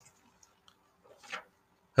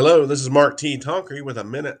Hello, this is Mark T. Tonkery with a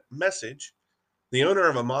minute message. The owner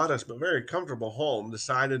of a modest but very comfortable home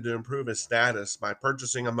decided to improve his status by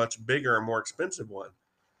purchasing a much bigger and more expensive one.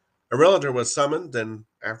 A realtor was summoned and,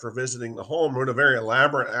 after visiting the home, wrote a very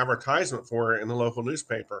elaborate advertisement for it in the local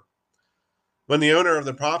newspaper. When the owner of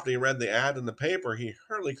the property read the ad in the paper, he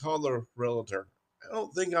hurriedly called the realtor. I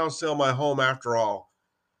don't think I'll sell my home after all.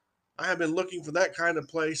 I have been looking for that kind of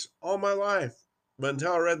place all my life. But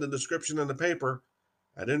until I read the description in the paper,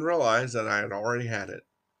 I didn't realize that I had already had it.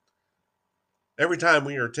 Every time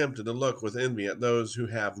we are tempted to look with envy at those who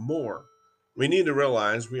have more, we need to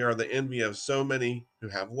realize we are the envy of so many who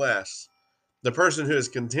have less. The person who is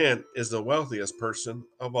content is the wealthiest person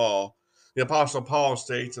of all. The Apostle Paul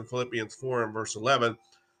states in Philippians 4 and verse 11,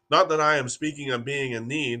 "Not that I am speaking of being in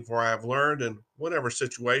need, for I have learned in whatever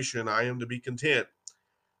situation I am to be content."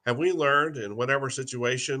 Have we learned in whatever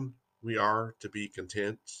situation we are to be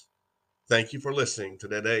content? Thank you for listening to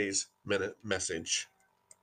today's Minute Message.